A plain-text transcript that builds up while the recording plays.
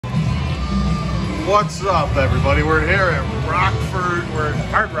What's up, everybody? We're here at Rockford. We're at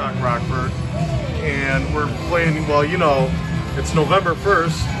Hard Rock Rockford, and we're playing. Well, you know, it's November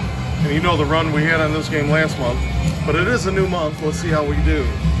 1st, and you know the run we had on this game last month. But it is a new month. Let's see how we do.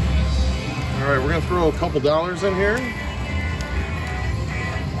 All right, we're gonna throw a couple dollars in here.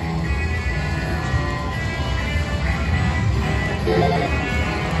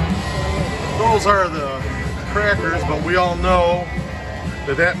 Those are the crackers, but we all know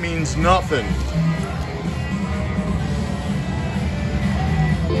that that means nothing.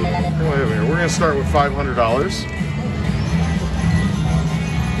 We're going to start with $500.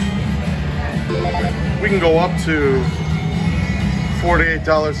 We can go up to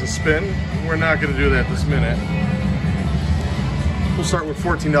 $48 a spin. We're not going to do that this minute. We'll start with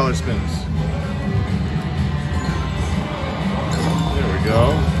 $14 spins. There we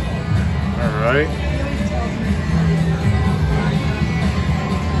go. All right.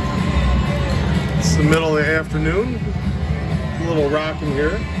 It's the middle of the afternoon. A little rock in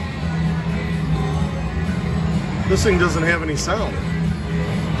here. This thing doesn't have any sound.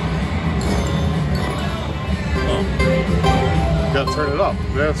 Oh. Gotta turn it up.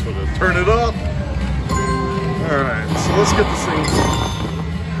 That's what it is. Turn it up. Alright, so let's get this thing.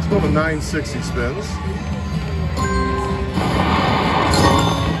 Let's go to 960 spins.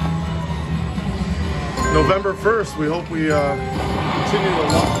 November 1st, we hope we continue the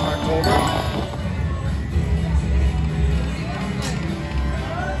luck in October.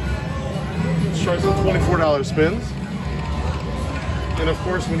 Try some $24 spins. And of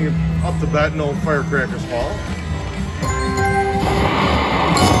course, when you up the bet, no firecrackers fall.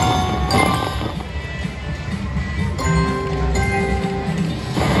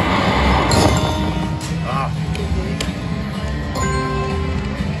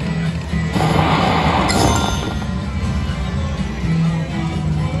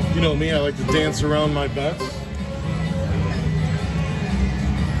 You know me, I like to dance around my bets.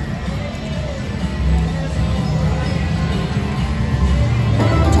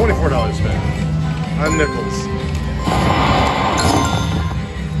 $24 spin on nickels.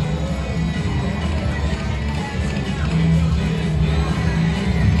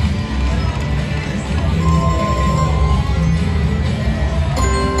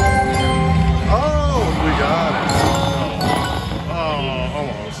 Oh, we got it. Oh,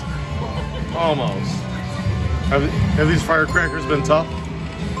 almost. Almost. Have these firecrackers been tough?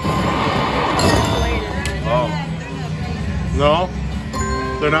 Oh. No?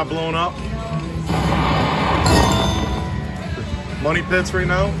 They're not blowing up? Money pits right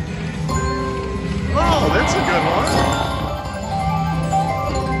now? Oh, that's a good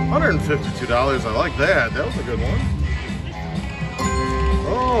one. $152, I like that. That was a good one.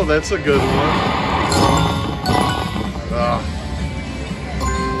 Oh, that's a good one.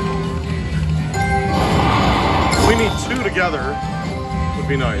 We need two together. Would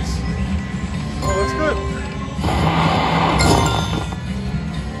be nice. Oh, that's good.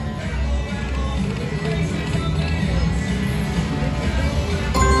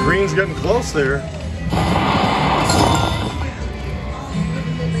 Green's getting close there.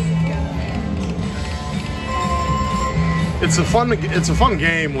 It's a fun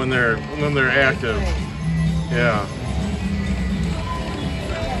game when they're active. Yeah.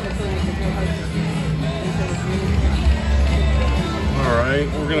 All right,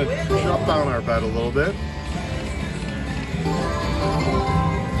 we're gonna drop down our bet a little bit.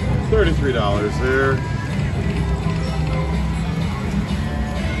 $33 there.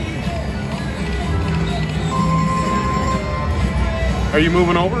 Are you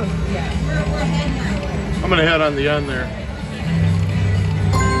moving over? Yeah. We're heading out. I'm gonna head on the end there.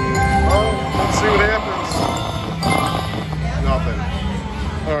 Oh, let's see what happens. Nothing.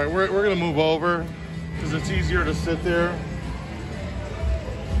 All right, we're gonna move over because it's easier to sit there.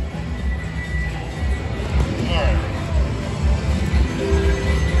 All right.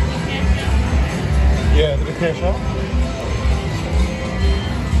 Yeah, did it cash out?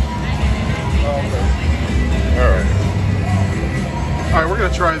 Oh, okay. All right. All right, we're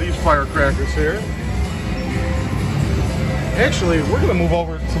gonna try these firecrackers here. Actually, we're gonna move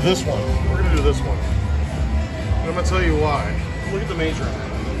over to this one. We're gonna do this one. And I'm gonna tell you why. Look at the major on it.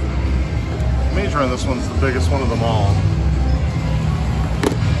 The major on this one's the biggest one of them all.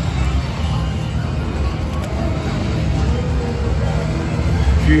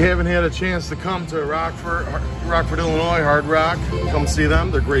 If you haven't had a chance to come to Rockford, Illinois, Hard Rock, come see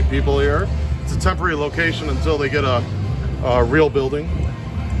them. They're great people here. It's a temporary location until they get a real building.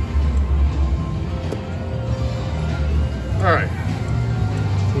 All right,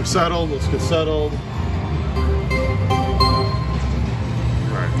 we're settled. Let's get settled. All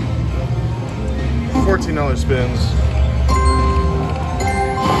right. $14 spins.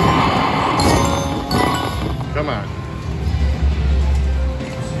 Come on.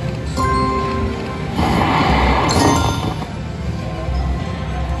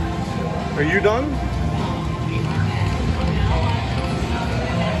 Are you done?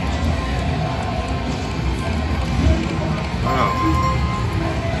 Wow.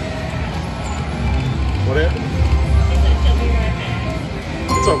 What happened?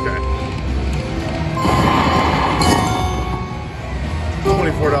 It's okay.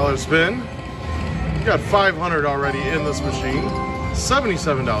 $24 spin. You got 500 already in this machine.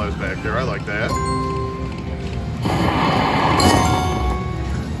 $77 back there. I like that.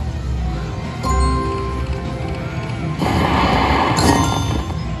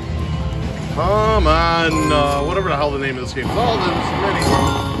 Come on, whatever the hell the name of this game is. Oh, there's many.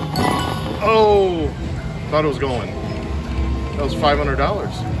 Oh, thought it was going. That was $500.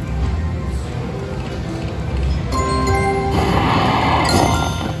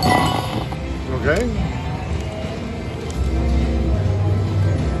 Okay.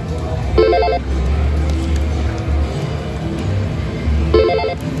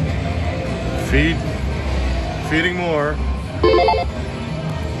 Feeding more.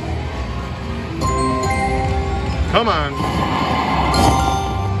 Come on.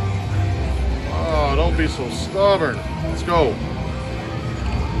 Oh, don't be so stubborn. Let's go.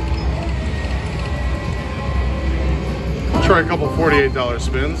 Try a couple $48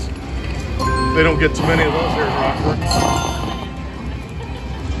 spins. They don't get too many of those here in Rockford.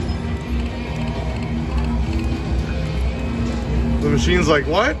 The machine's like,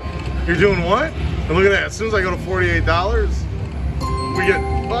 what? You're doing what? And look at that. As soon as I go to $48, we get,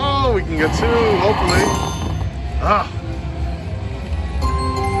 oh, we can get two, hopefully. Ah.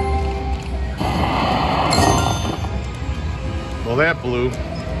 Well, that blew.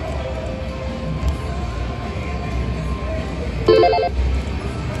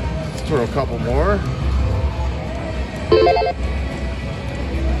 Let's throw a couple more.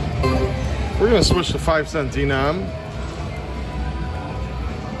 We're going to switch to 5-cent denom.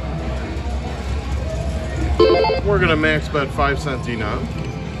 We're going to max bet 5-cent denom.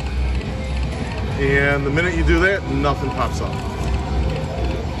 And the minute you do that, nothing pops up.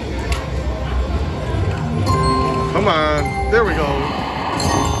 Come on. There we go.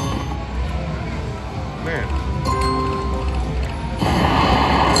 Man.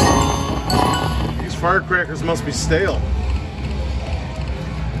 These firecrackers must be stale.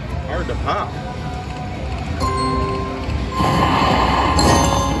 Hard to pop.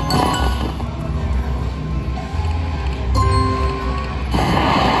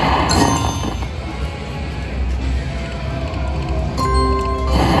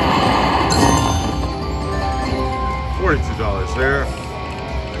 $42 there.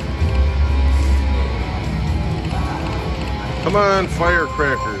 Come on,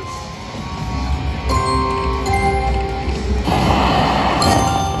 firecrackers.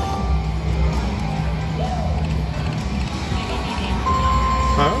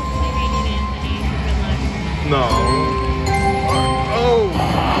 Huh? No. Oh,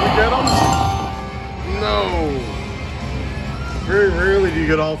 did we get them? No. Very rarely do you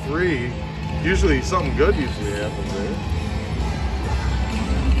get all three. Usually something good usually happens there.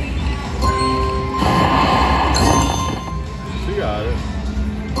 She got it.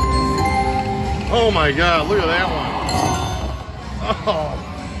 Oh my God, look at that one. Oh,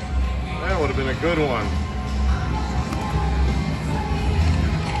 that would have been a good one.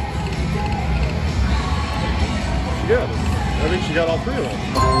 She got it. I think she got all three of them.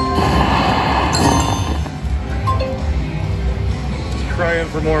 Just crying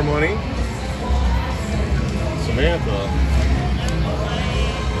for more money. Samantha.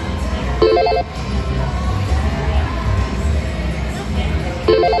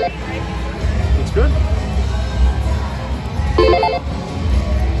 That's good.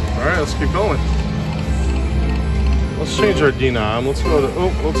 Alright, let's keep going. Let's change our denom. Let's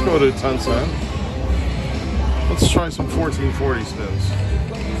go to 10 cent. Let's try some 1440 spins.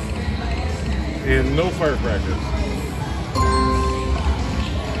 And no firecrackers.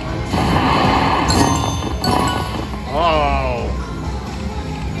 Oh.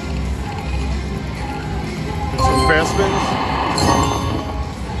 Some fast spins.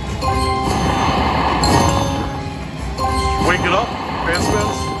 Wake it up. Fast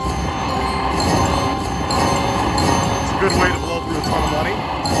spins. It's a good way to blow through a ton of money.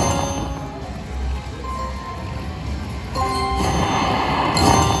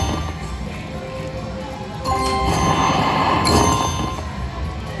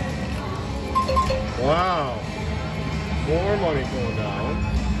 Wow.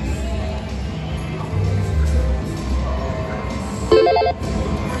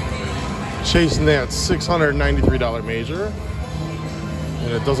 chasing that $693 major,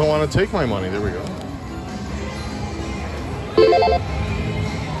 and it doesn't want to take my money. There we go.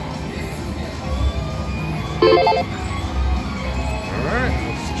 All right,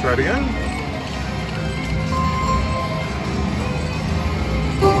 let's try it again.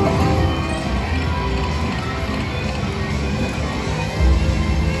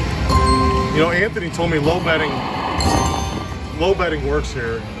 You know, Anthony told me low betting works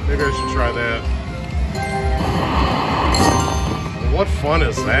here. Maybe I should try that. What fun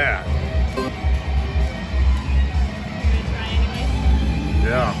is that?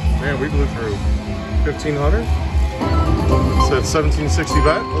 Yeah, man, we blew through 1,500. So it's 1760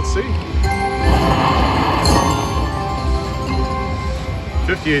 bet. Let's see.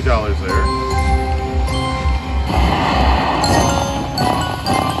 $58 there.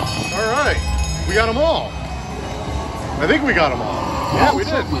 All right, we got them all. I think we got them all. Yeah, we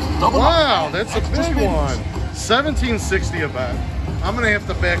did. Wow, that's a big one. 1760 a bet. I'm gonna have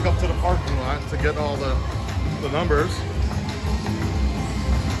to back up to the parking lot to get all the numbers.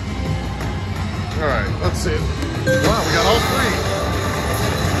 All right, let's see. Wow, we got all three.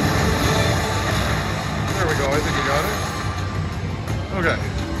 There we go. I think we got it. Okay,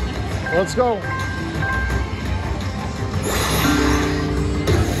 let's go.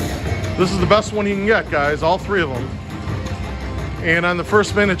 This is the best one you can get, guys. All three of them. And on the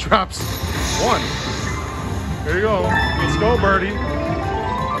first spin, it drops one. There you go. Let's go, birdie.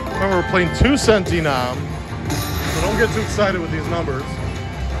 Remember, we're playing 2 cent denom, so don't get too excited with these numbers.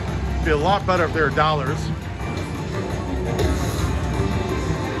 It'd be a lot better if they were dollars.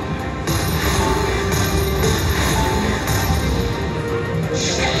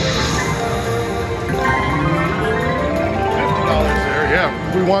 there. Yeah,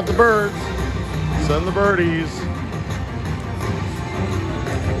 we want the birds. Send the birdies.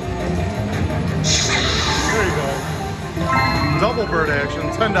 There you go. Double bird action,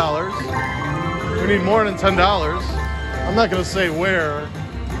 $10. We need more than $10. I'm not gonna say where,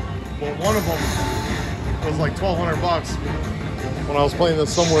 but one of them was like 1,200 bucks when I was playing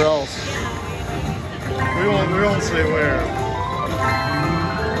this somewhere else. We won't say where.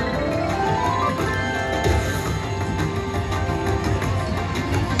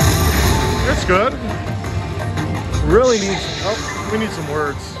 It's good. Really needs. Oh, we need some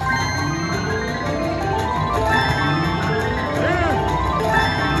words.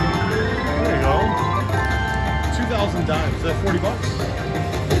 There you go. 2,000 dimes. Is that 40 bucks?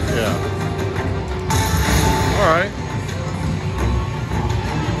 Yeah. All right.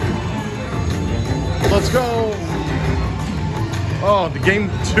 Let's go. Oh, the game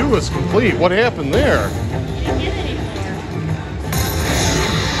 2 is complete. What happened there?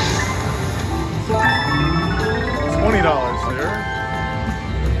 $20 there.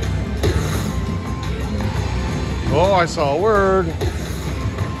 Oh, I saw a word.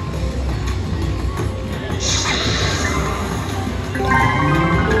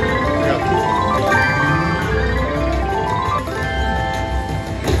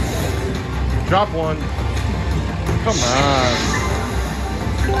 Drop one. Come on.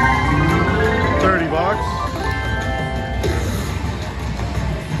 30 bucks.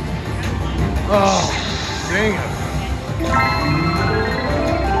 Oh, dang it.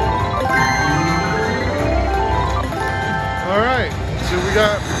 All right, let's see what we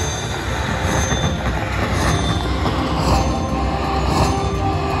got.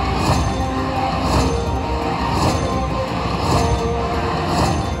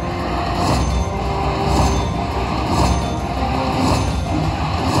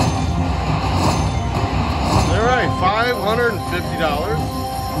 $550.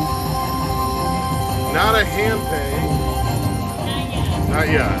 Not a hand pay. Not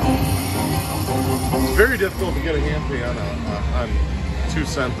yet. It's very difficult to get a hand pay on 2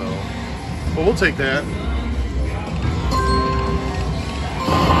 cent though. But we'll take that.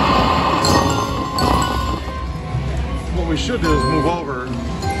 What we should do is move over.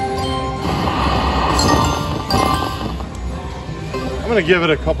 I'm gonna give it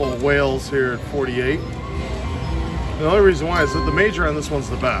a couple of whales here at 48. The only reason why is that the major on this one's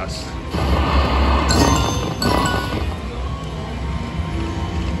the best.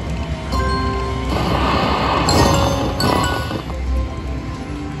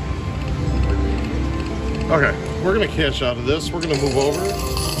 Okay, we're gonna cash out of this. We're gonna move over.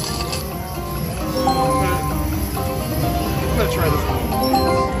 I'm gonna try this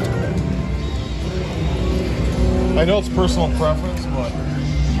one. I know it's personal preference, but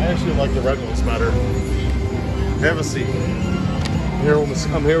I actually like the red ones better. Have a seat.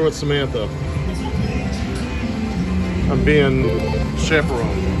 I'm here with Samantha. I'm being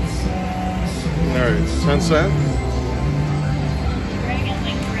chaperoned. Alright, 10 cent.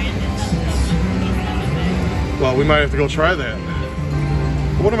 Well, we might have to go try that.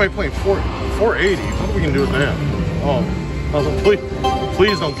 What am I playing? 480? What are we gonna do with that? Oh,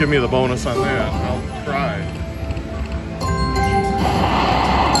 please don't give me the bonus on that. I'll cry.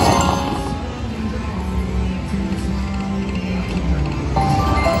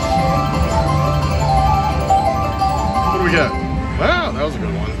 What do we got? Wow, that was a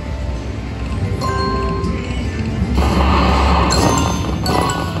good one.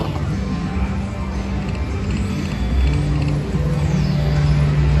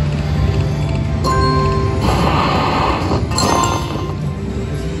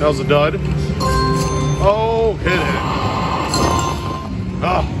 That was a dud. Oh, hit it.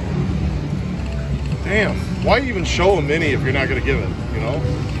 Oh. Damn. Why even show a mini if you're not going to give it, you know?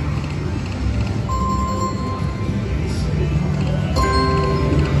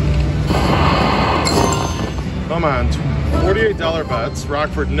 Come on. $48 bets.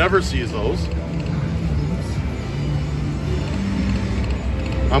 Rockford never sees those.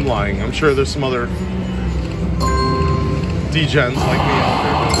 I'm lying. I'm sure there's some other degens like me out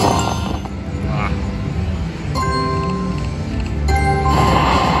there doing this.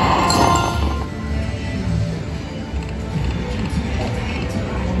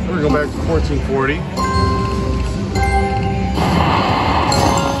 We're going back to 1440.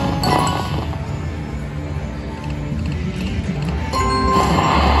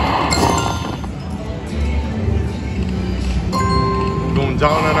 Going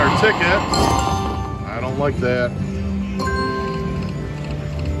down on our ticket. I don't like that.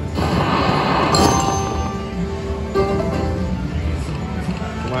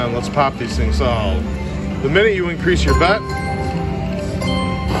 Come on, let's pop these things. So, the minute you increase your bet,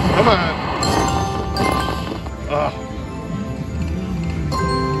 come on. Ugh.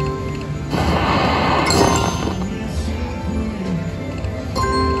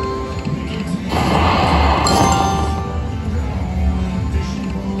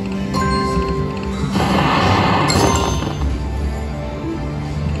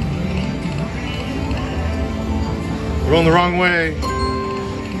 We're going the wrong way.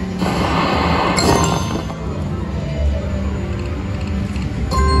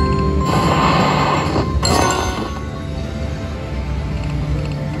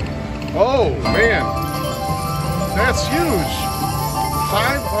 Oh man, that's huge.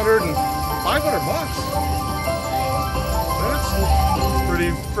 500 bucks. That's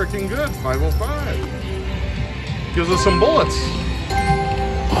pretty freaking good. 505. Gives us some bullets.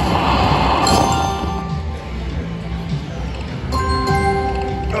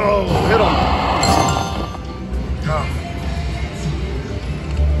 Oh, hit him. Oh.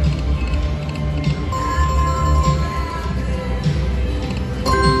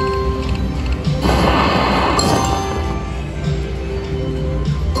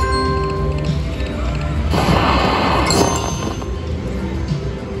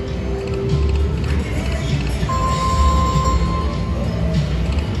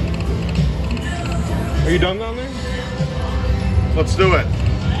 Are you done down there? Let's do it.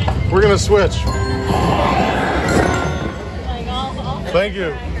 We're gonna switch. Thank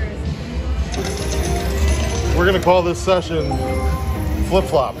you. We're gonna call this session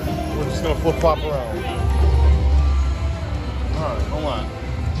flip-flop. We're just gonna flip-flop around. All right, hold on.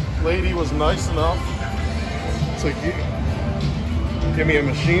 Lady was nice enough to give me a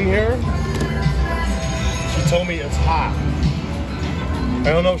machine here. She told me it's hot.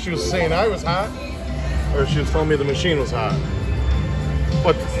 I don't know if she was saying I was hot or if she was telling me the machine was hot.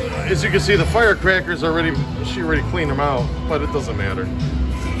 But as you can see, the firecrackers already, she already cleaned them out, but it doesn't matter.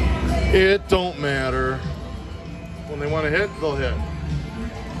 It don't matter. When they want to hit, they'll hit.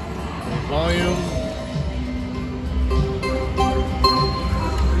 Volume.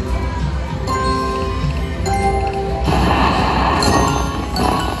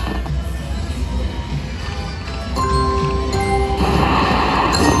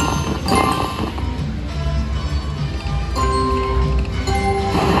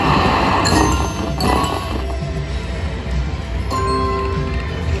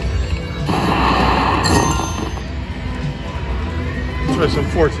 Some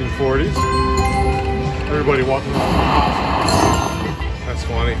 1440s. Everybody walking around. That's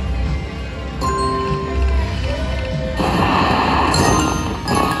funny.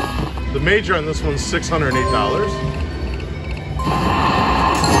 The major on this one's $608.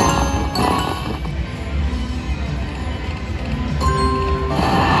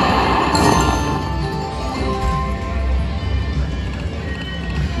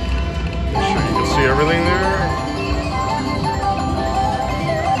 Make sure you can see everything there.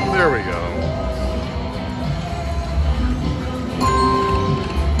 There we go.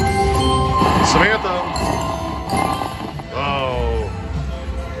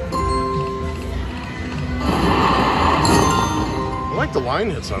 like the line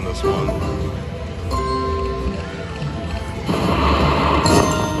hits on this one.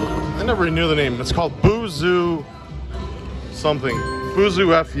 I never knew the name. It's called Boozoo something.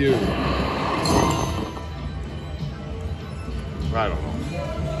 Boozoo FU. I don't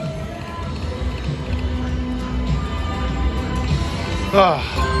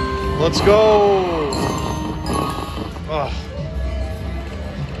know. Let's go.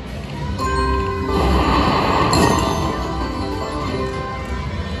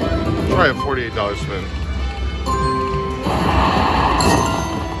 Try a $48 spin.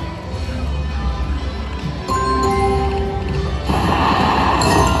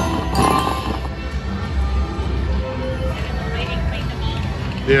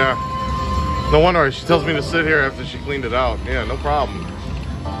 Yeah. No wonder she tells me to sit here after she cleaned it out. Yeah, no problem.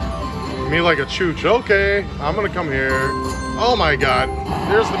 Me like a chooch. Okay, I'm gonna come here. Oh my God.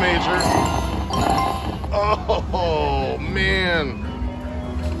 There's the major. Oh man.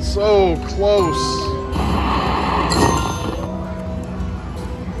 So close.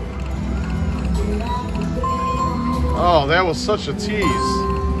 Oh, that was such a tease.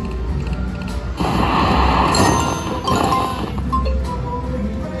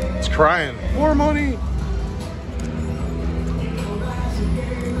 It's crying. More money.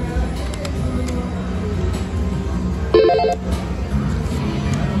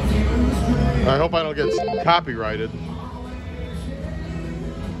 I hope I don't get copyrighted.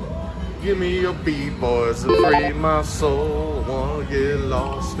 Give me your beat, boys, and free my soul. I wanna get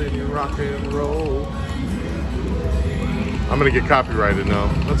lost in your rock and roll. I'm gonna get copyrighted now.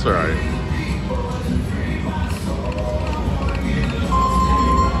 That's all right.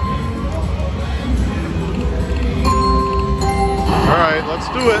 All right, let's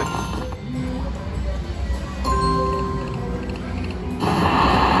do it.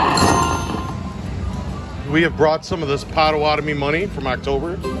 We have brought some of this Potawatomi money from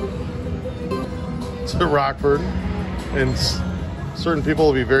October to Rockford, and certain people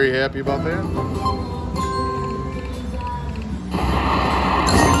will be very happy about that.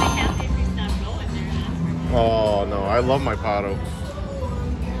 Oh no, I love my Pato.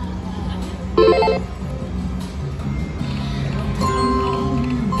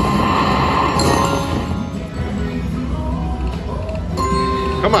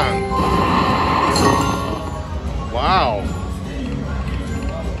 Come on. Wow.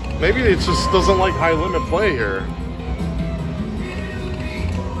 Maybe it just doesn't like high limit play here.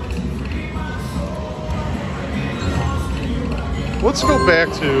 Let's go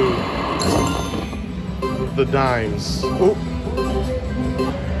back to the dimes. Ooh.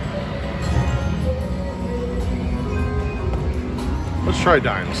 Let's try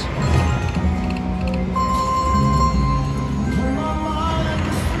dimes.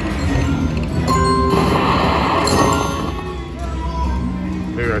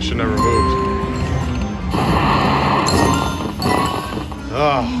 Maybe I should never moved.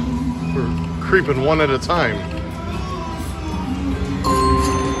 Oh, we're creeping one at a time.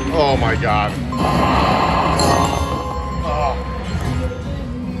 Oh my God. Oh.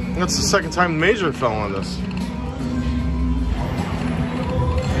 That's the second time the major fell on this.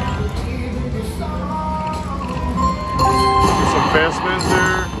 Some fast spins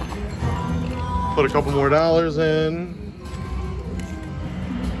there. Put a couple more dollars in.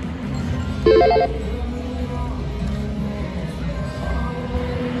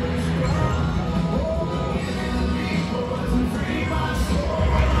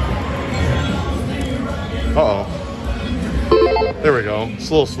 Uh-oh. There we go. It's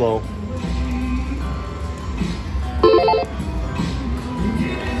a little slow.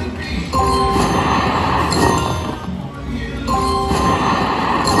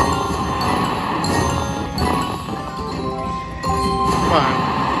 Come on.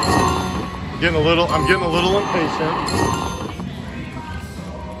 I'm getting a little impatient.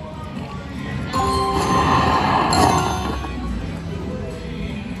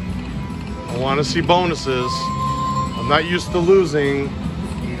 I want to see bonuses. I'm not used to losing.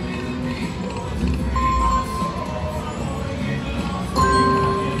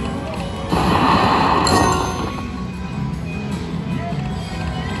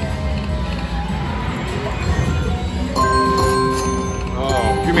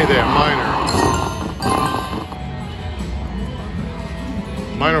 Oh, give me that minor.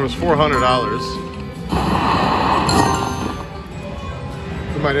 Minor was $400.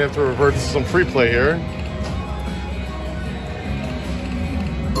 We might have to revert to some free play here.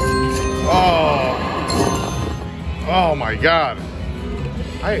 Oh my God.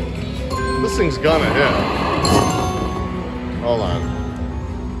 This thing's gonna hit. Hold on.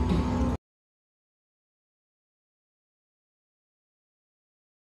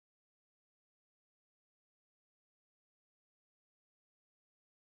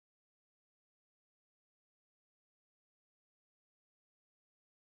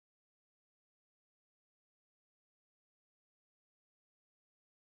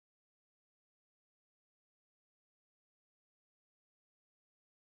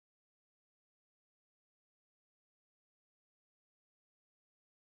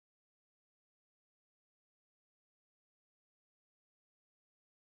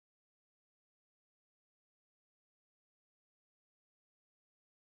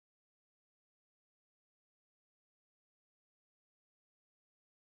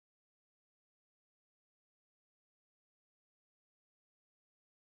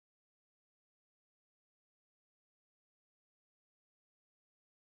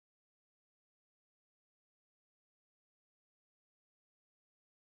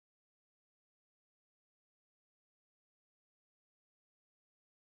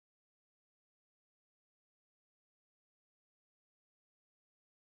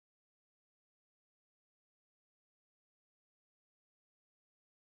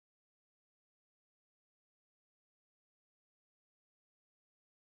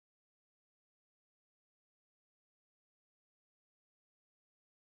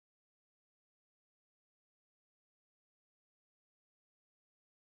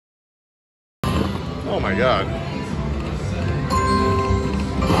 Oh my God.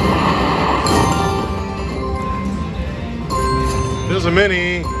 There's a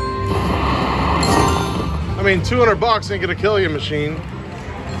mini. I mean, 200 bucks ain't gonna kill you, machine.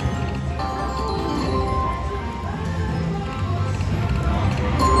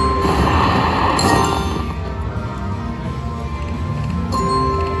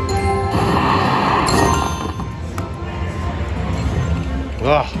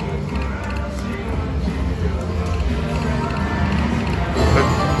 Ugh.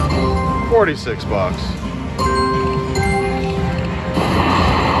 46 bucks.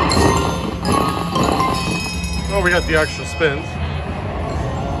 Oh, we got the extra spins.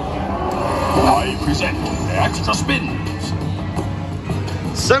 I present the extra spins.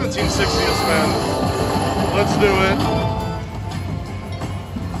 1760 a spin. Let's do it.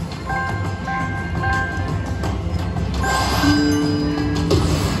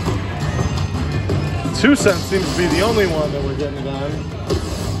 $0.02 seems to be the only one that we're getting it on.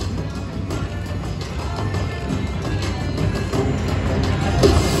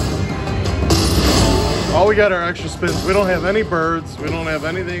 Oh, we got our extra spins. We don't have any birds. We don't have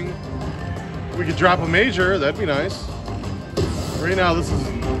anything. We could drop a major. That'd be nice. Right now, this is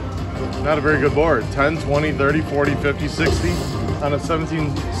not a very good board. 10, 20, 30, 40, 50, 60 on a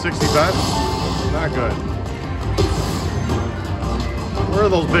 1760 bet. Not good. Where are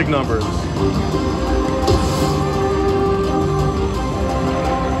those big numbers?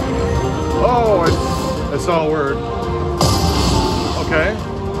 Oh, I saw a word. Okay.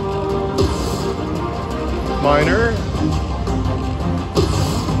 Minor.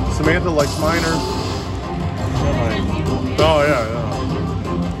 Samantha likes minors. Oh yeah.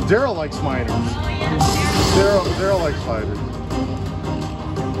 Daryl likes minors. Daryl likes fighters.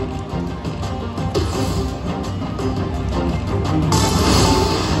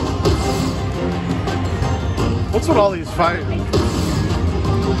 What's with all these fighters?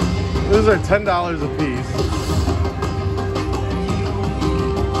 These are $10 a piece.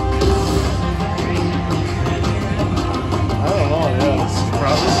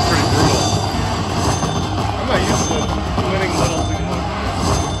 This is pretty brutal. I'm not used to winning little too much.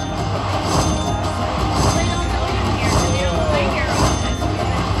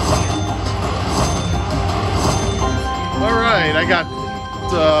 All right, I got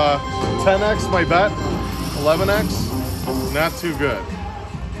 10x my bet, 11x, not too good.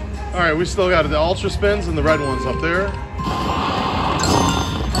 All right, we still got the ultra spins and the red ones up there.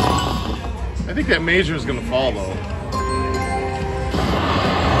 I think that major is gonna fall though.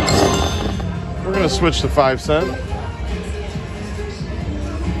 We're gonna switch to 5 cent.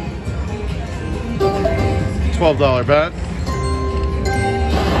 $12 bet.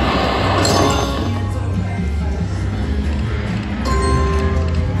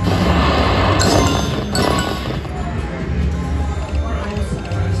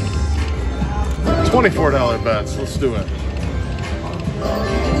 $24 bets. Let's do it.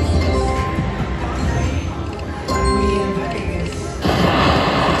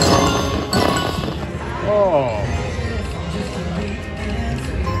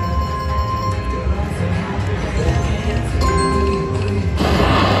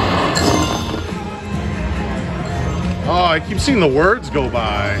 Oh, I keep seeing the words go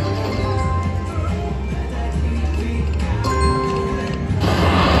by.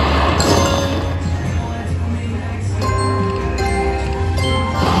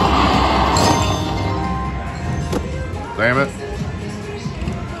 Damn it.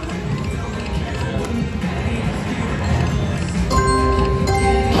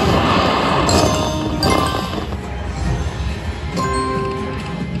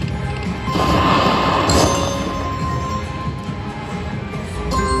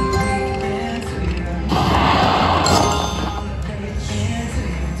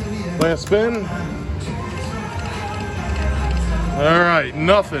 Last spin. All right,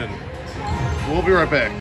 nothing. We'll be right back.